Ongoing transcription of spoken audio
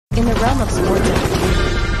In the realm of sports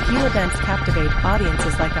entertainment, few events captivate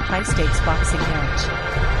audiences like a high-stakes boxing match.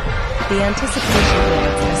 The anticipation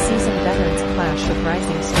builds as seasoned veterans clash with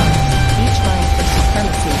rising stars, each vying for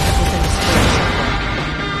supremacy within the sports circle.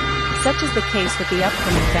 Such is the case with the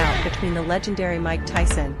upcoming bout between the legendary Mike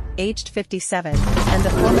Tyson, aged 57, and the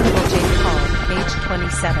formidable Jake Paul, aged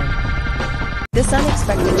 27. This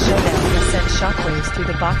unexpected showdown has sent shockwaves through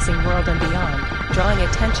the boxing world and beyond, drawing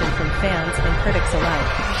attention from fans and critics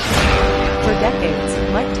alike. For decades,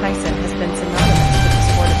 Mike Tyson has been synonymous with the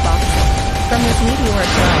sport of boxing. From his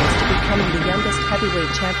meteoric rise to becoming the youngest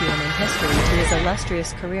heavyweight champion in history to his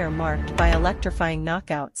illustrious career marked by electrifying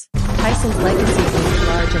knockouts, Tyson's legacy looms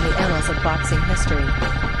large in the annals of boxing history.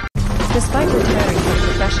 Despite retiring from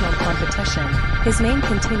professional competition, his name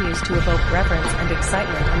continues to evoke reverence and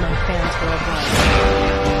excitement among fans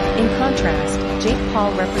worldwide. In contrast, Jake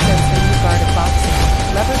Paul represents the new guard of boxing,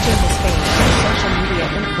 leveraging his fame as a social media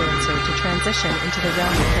influencer to transition into the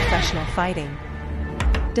realm of professional fighting.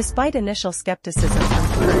 Despite initial skepticism from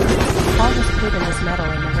purists, Paul has proven his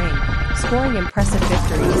mettle in the ring, scoring impressive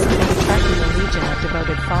victories and attracting a legion of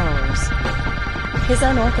devoted followers. His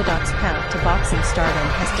unorthodox path to boxing stardom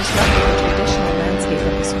has disrupted the traditional landscape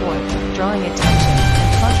of the sport, drawing attention and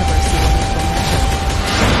controversy in equal measure.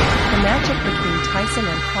 The matchup between Tyson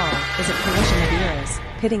and Paul is a collision of eras,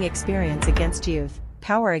 pitting experience against youth,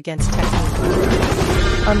 power against technique.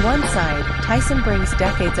 On one side, Tyson brings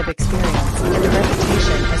decades of experience and a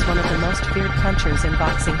reputation as one of the most feared punchers in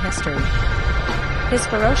boxing history. His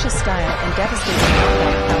ferocious style and devastating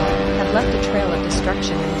knockout power have left a trail of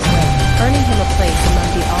destruction in his wake, earning him a place among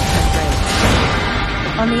the all-time greats.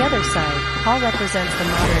 On the other side, Paul represents the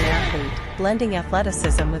modern athlete, blending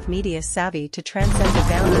athleticism with media savvy to transcend the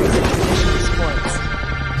boundaries of traditional sports.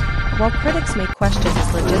 While critics may question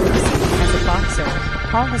his legitimacy as a boxer,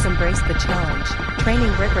 Paul has embraced the challenge,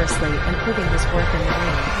 training rigorously and proving his worth in the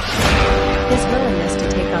ring. His willingness to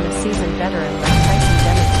take on a seasoned veteran like Tyson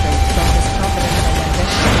demonstrates both his confidence and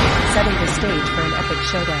ambition, setting the stage for an epic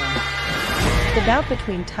showdown. The bout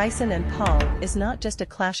between Tyson and Paul is not just a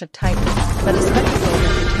clash of titans, but a spectacle of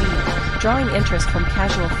entertainment, drawing interest from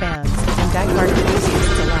casual fans and die-hard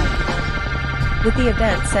enthusiasts alike. With the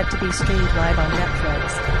event set to be streamed live on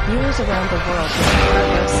Netflix, viewers around the world will have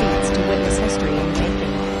front-row seats to witness history in the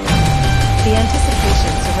making. The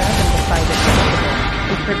anticipation surrounding the fight is palpable,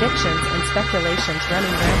 with predictions and speculations running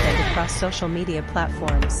rampant across social media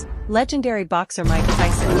platforms. Legendary boxer Mike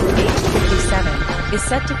Tyson, aged 57, is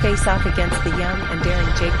set to face off against the young and daring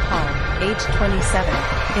Jake Paul, aged 27,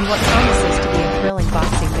 in what promises to be a thrilling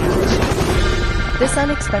boxing match. This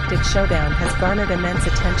unexpected showdown has garnered immense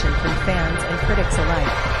attention from fans and critics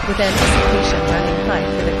alike, with anticipation running high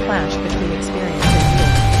for the clash between experience and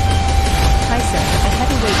youth. Tyson, a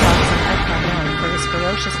heavyweight boxing icon known for his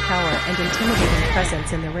ferocious power and intimidating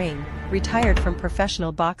presence in the ring, retired from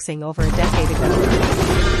professional boxing over a decade ago.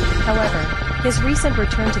 However, his recent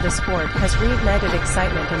return to the sport has reignited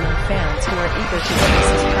excitement among fans who are eager to witness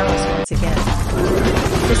his prowess once again.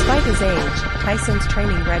 Despite his age, Tyson's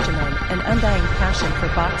training regimen and undying passion for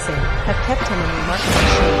boxing have kept him in remarkable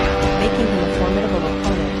shape, making him a formidable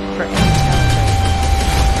opponent for any challenger.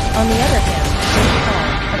 On the other hand, Jake Paul,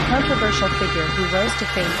 a controversial figure who rose to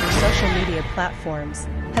fame through social media platforms,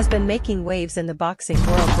 has been making waves in the boxing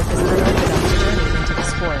world with his unorthodox journey into the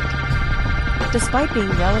sport. Despite being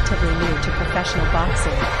relatively new to professional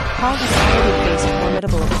boxing, Paul has already faced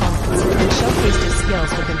formidable opponents and showcased his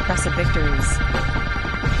skills with impressive victories.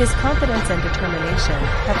 His confidence and determination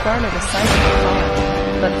have garnered a sizable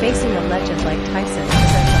following, but facing a legend like Tyson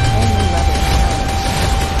presents a whole new level of challenge.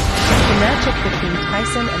 The matchup between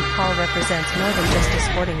Tyson and Paul represents more than just a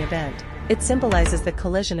sporting event. It symbolizes the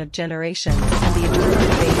collision of generations and the eternal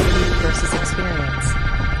debate of youth versus experience.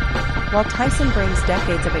 While Tyson brings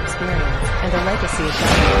decades of experience and a legacy of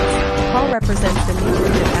dominance, Paul represents the new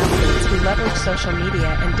breed of athletes who leverage social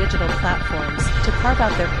media and digital platforms to carve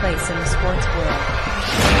out their place in the sports world.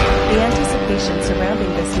 The anticipation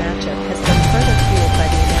surrounding this matchup has been further fueled by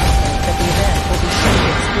the announcement that the event will be streamed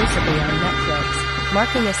exclusively on Netflix,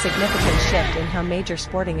 marking a significant shift in how major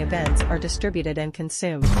sporting events are distributed and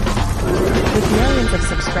consumed. With millions of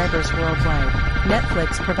subscribers worldwide,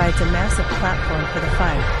 Netflix provides a massive platform for the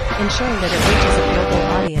fight, ensuring that it reaches a global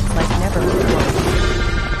audience like never before.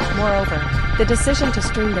 Moreover, the decision to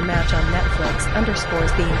stream the match on Netflix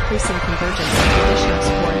underscores the increasing convergence of traditional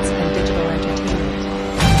sports and digital entertainment.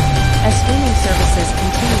 As streaming services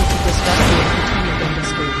continue to disrupt the entertainment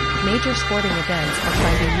industry, major sporting events are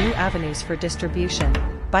finding new avenues for distribution,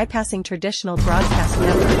 bypassing traditional broadcast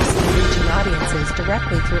networks and reaching audiences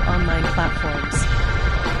directly through online platforms.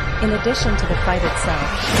 In addition to the fight itself,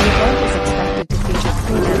 the event is expected to feature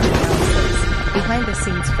pre-match analysis,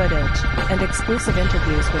 behind-the-scenes footage, and exclusive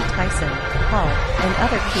interviews with Tyson, Paul, and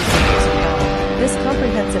other key figures involved. This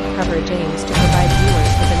comprehensive coverage aims to provide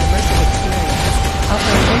viewers with an immersive experience,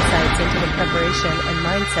 offering insights into the preparation and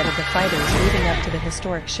mindset of the fighters leading up to the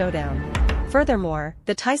historic showdown. Furthermore,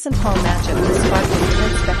 the Tyson-Paul matchup has sparked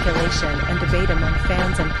intense speculation and debate among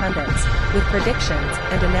fans and pundits, with predictions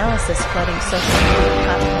and analysis flooding social media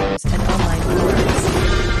platforms and online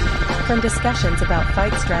forums. From discussions about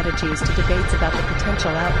fight strategies to debates about the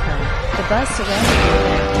potential outcome, the buzz surrounding the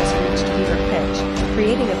event has reached fever pitch,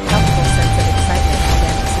 creating a palpable sense of excitement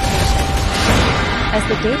and anticipation. As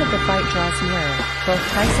the date of the fight draws nearer, both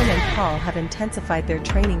Tyson and Paul have intensified their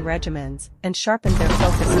training regimens and sharpened their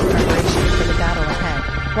focus in preparation for the battle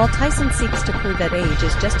ahead. While Tyson seeks to prove that age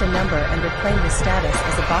is just a number and reclaim his status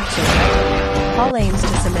as a boxing legend, Paul aims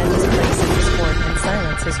to cement his place in the sport and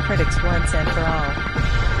silence his critics once and for all.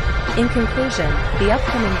 In conclusion, the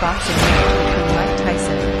upcoming boxing match between Mike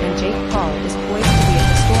Tyson and Jake Paul is poised to be a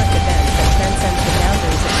historic event that transcends the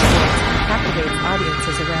boundaries of sports and captivates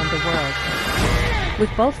audiences around the world. With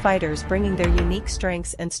both fighters bringing their unique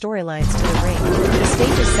strengths and storylines to the ring, the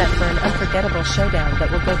stage is set for an unforgettable showdown that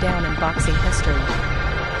will go down in boxing history.